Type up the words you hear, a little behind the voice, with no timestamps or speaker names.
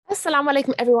Assalamu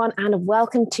alaikum, everyone, and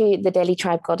welcome to the Daily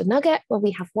Tribe Golden Nugget, where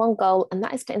we have one goal, and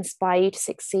that is to inspire you to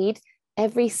succeed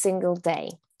every single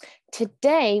day.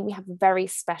 Today, we have a very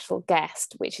special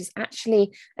guest, which is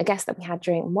actually a guest that we had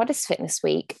during Modest Fitness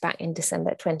Week back in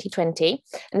December 2020.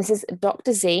 And this is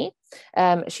Dr. Z.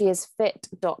 She is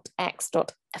fit.x.fem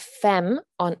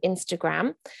on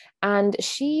Instagram, and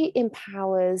she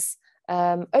empowers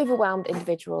overwhelmed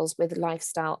individuals with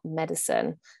lifestyle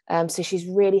medicine. So she's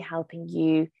really helping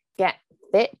you get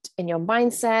fit in your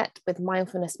mindset with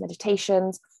mindfulness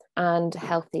meditations and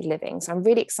healthy living. So I'm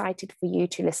really excited for you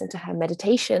to listen to her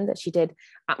meditation that she did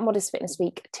at Modest Fitness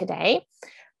Week today.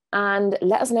 And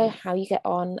let us know how you get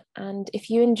on and if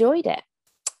you enjoyed it.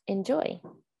 Enjoy.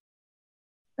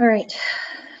 All right.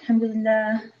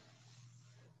 Alhamdulillah.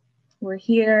 We're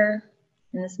here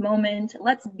in this moment.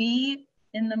 Let's be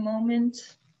in the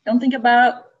moment. Don't think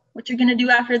about what you're going to do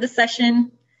after the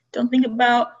session. Don't think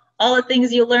about all the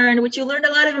things you learned, which you learned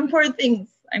a lot of important things,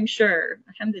 I'm sure.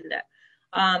 Alhamdulillah.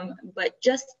 But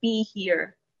just be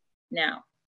here now.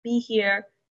 Be here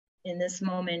in this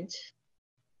moment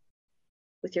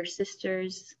with your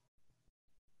sisters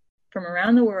from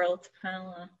around the world,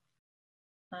 subhanAllah.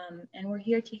 And we're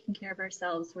here taking care of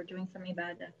ourselves. We're doing some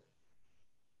ibadah.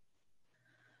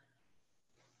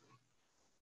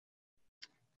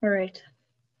 All right.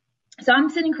 So I'm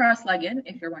sitting cross-legged,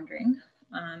 if you're wondering.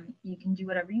 You can do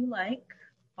whatever you like.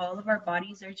 All of our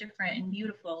bodies are different and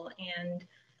beautiful, and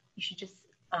you should just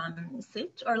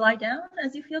sit or lie down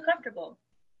as you feel comfortable.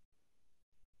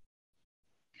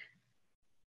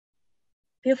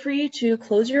 Feel free to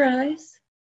close your eyes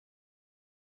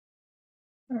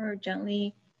or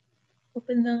gently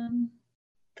open them,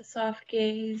 the soft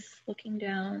gaze, looking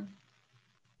down.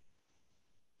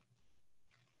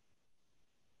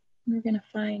 We're going to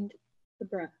find the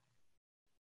breath.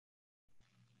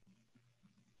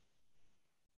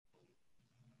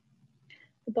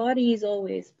 The body is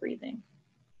always breathing,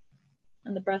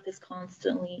 and the breath is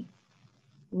constantly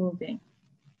moving.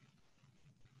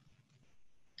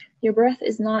 Your breath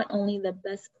is not only the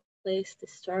best place to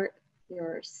start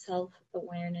your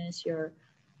self-awareness, your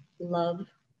love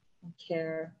and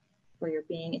care for your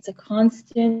being. It's a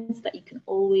constant that you can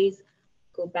always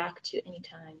go back to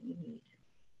anytime you need.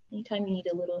 Anytime you need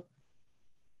a little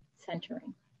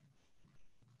centering.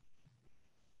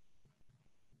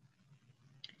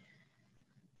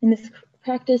 In this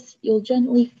practice, you'll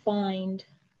gently find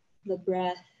the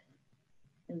breath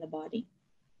in the body.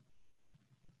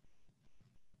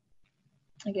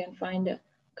 Again, find a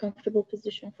comfortable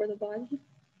position for the body.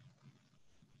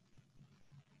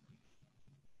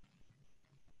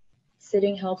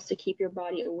 Sitting helps to keep your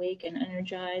body awake and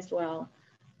energized, while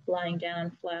lying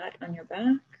down flat on your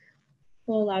back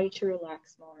will allow you to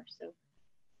relax more. So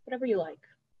whatever you like.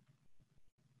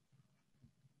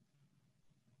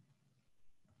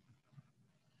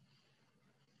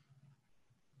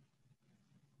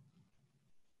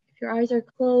 If your eyes are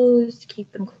closed,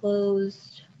 keep them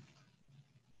closed.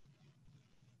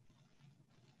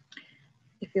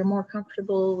 If you're more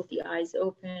comfortable with the eyes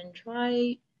open,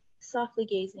 try softly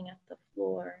gazing at the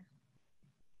floor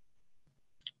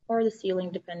or the ceiling,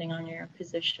 depending on your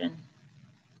position.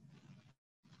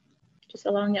 Just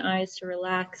allowing the eyes to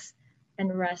relax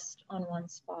and rest on one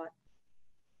spot.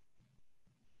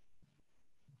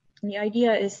 And the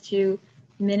idea is to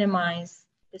minimize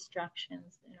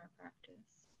distractions in our practice.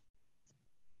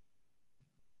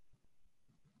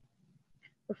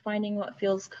 We're finding what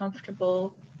feels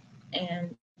comfortable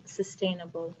and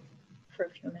sustainable for a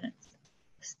few minutes.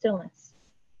 Stillness.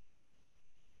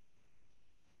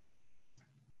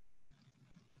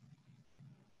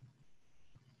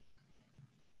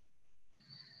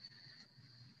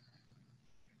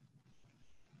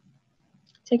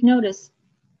 Take notice.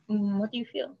 What do you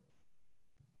feel?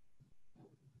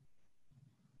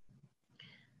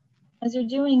 As you're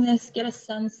doing this, get a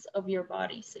sense of your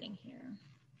body sitting here,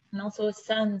 and also a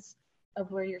sense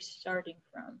of where you're starting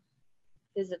from,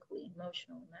 physically,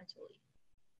 emotionally, mentally.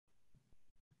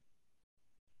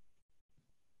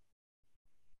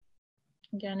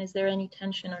 Again, is there any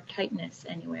tension or tightness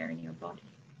anywhere in your body?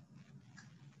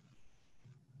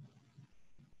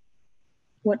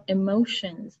 What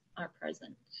emotions are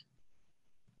present?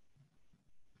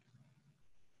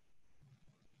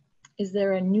 Is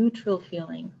there a neutral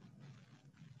feeling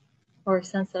or a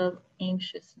sense of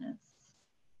anxiousness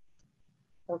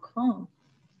or calm?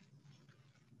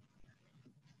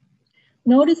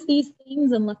 Notice these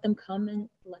things and let them come and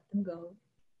let them go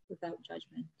without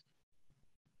judgment.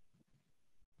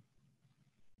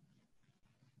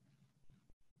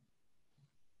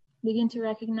 Begin to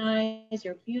recognize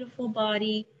your beautiful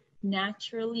body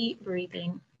naturally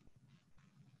breathing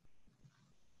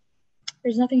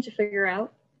There's nothing to figure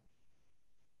out.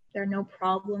 There are no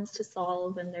problems to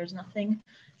solve, and there's nothing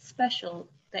special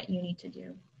that you need to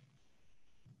do.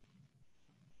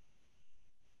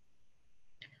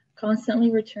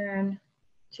 Constantly return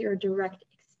to your direct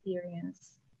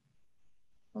experience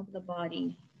of the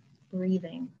body,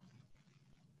 breathing.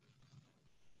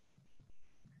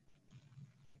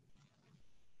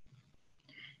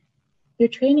 You're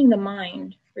training the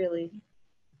mind, really,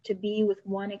 to be with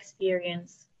one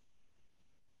experience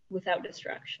without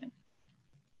distraction.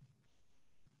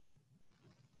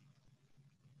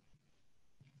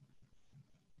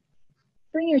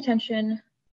 Bring your attention,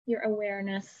 your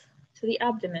awareness to the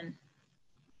abdomen.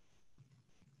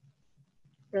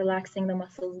 Relaxing the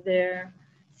muscles there.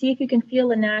 See if you can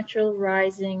feel a natural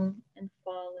rising and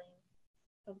falling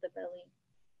of the belly.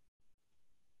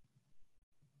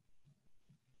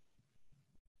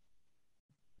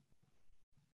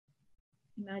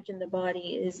 Imagine the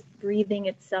body is breathing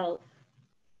itself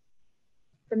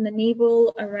from the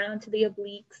navel around to the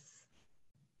obliques.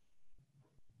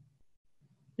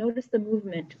 Notice the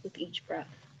movement with each breath.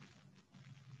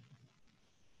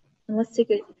 And let's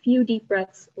take a few deep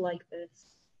breaths like this.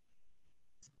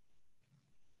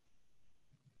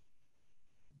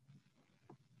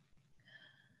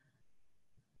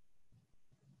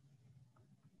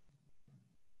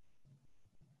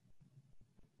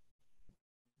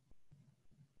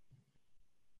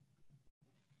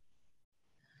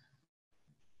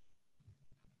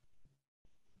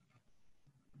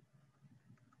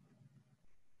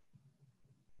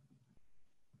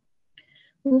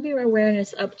 Move your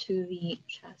awareness up to the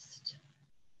chest.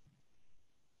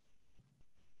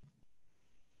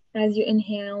 As you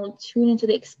inhale, tune into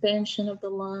the expansion of the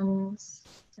lungs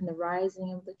and the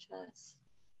rising of the chest.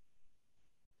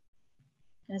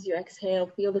 As you exhale,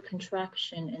 feel the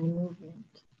contraction and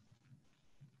movement.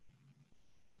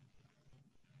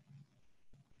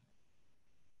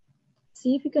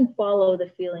 See if you can follow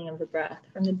the feeling of the breath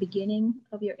from the beginning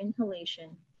of your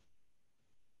inhalation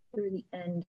through the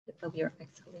end of your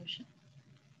exhalation.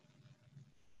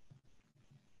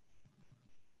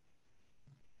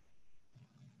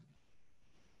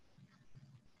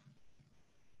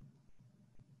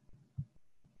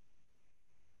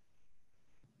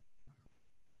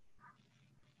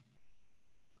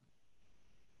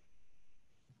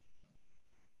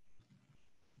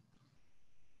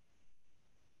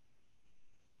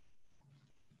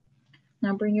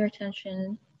 Now bring your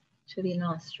attention to the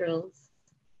nostrils.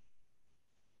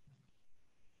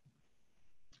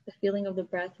 The feeling of the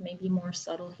breath may be more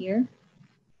subtle here.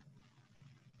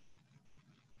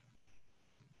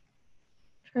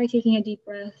 Try taking a deep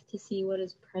breath to see what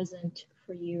is present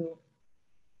for you.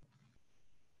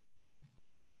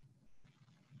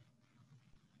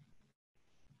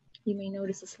 You may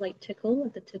notice a slight tickle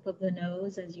at the tip of the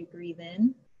nose as you breathe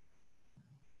in.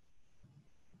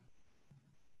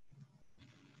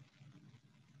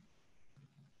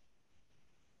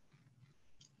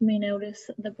 You may notice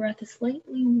the breath is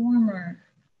slightly warmer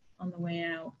on the way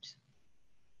out.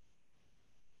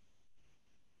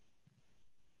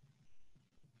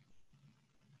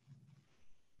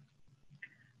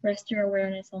 Rest your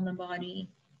awareness on the body,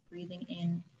 breathing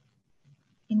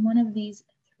in one of these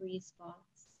three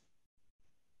spots: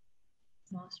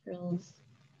 nostrils,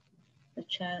 the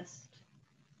chest,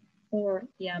 or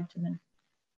the abdomen.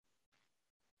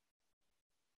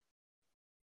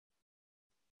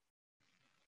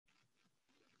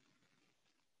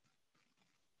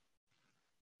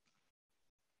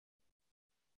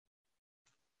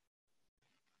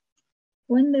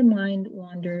 When the mind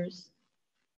wanders,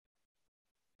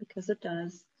 because it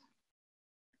does,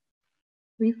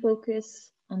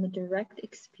 refocus on the direct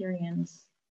experience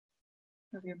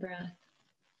of your breath.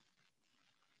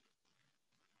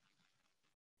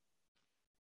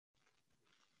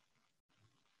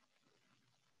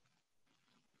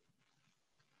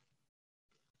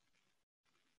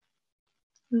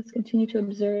 Let's continue to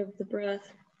observe the breath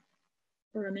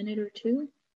for a minute or two.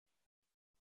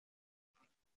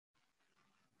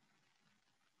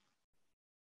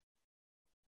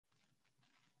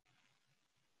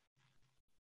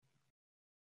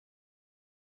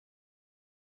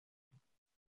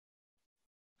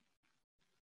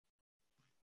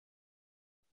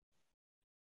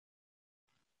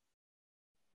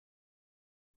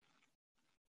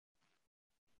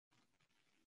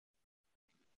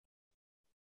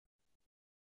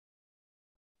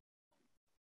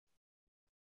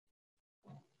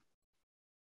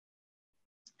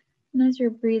 And as you're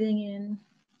breathing in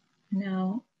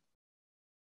now,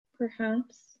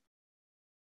 perhaps,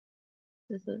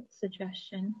 this is a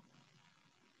suggestion,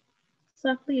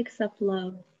 softly accept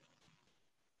love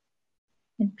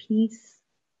and peace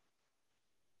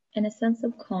and a sense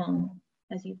of calm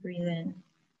as you breathe in.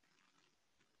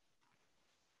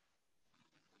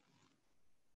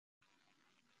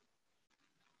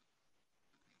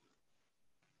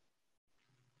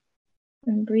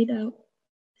 And breathe out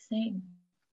the same.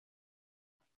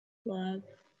 Love,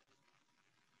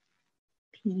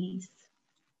 peace,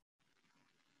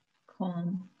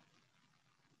 calm.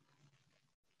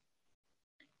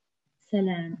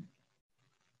 Salam.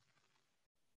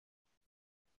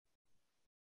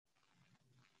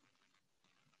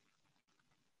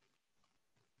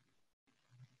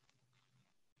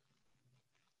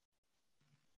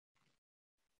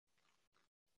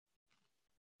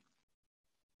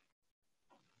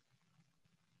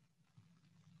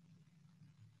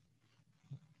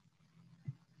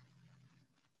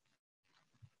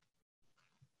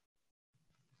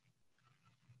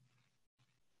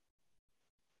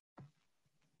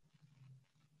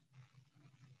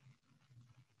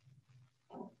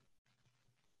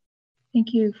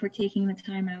 Thank you for taking the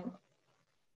time out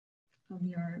of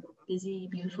your busy,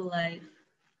 beautiful life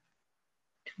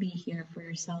to be here for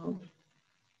yourself,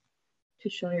 to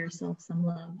show yourself some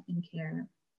love and care.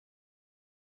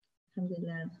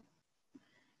 Alhamdulillah.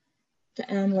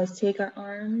 To end, let's take our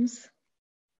arms,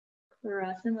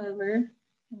 cross them over,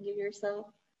 and give yourself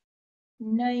a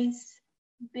nice,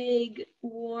 big,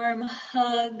 warm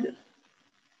hug.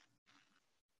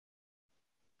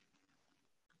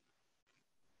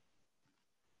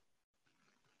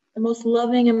 The most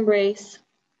loving embrace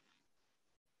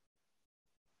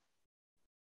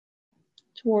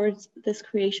towards this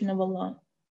creation of Allah.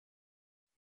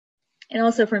 And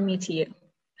also from me to you.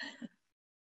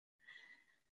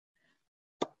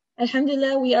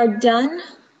 Alhamdulillah, we are done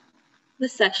the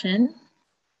session.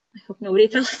 I hope nobody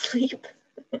fell asleep.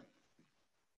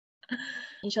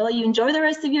 Inshallah, you enjoy the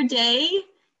rest of your day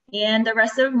and the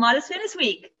rest of Modest Fitness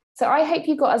Week. So I hope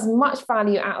you got as much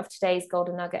value out of today's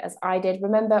golden nugget as I did.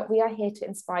 Remember, we are here to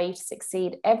inspire you to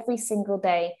succeed every single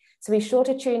day. So be sure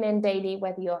to tune in daily,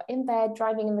 whether you're in bed,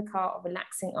 driving in the car, or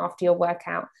relaxing after your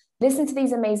workout. Listen to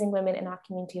these amazing women in our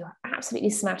community who are absolutely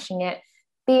smashing it.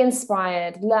 Be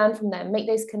inspired, learn from them, make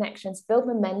those connections, build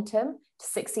momentum to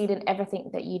succeed in everything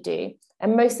that you do.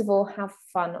 And most of all, have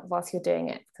fun whilst you're doing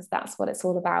it, because that's what it's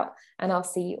all about. And I'll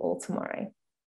see you all tomorrow.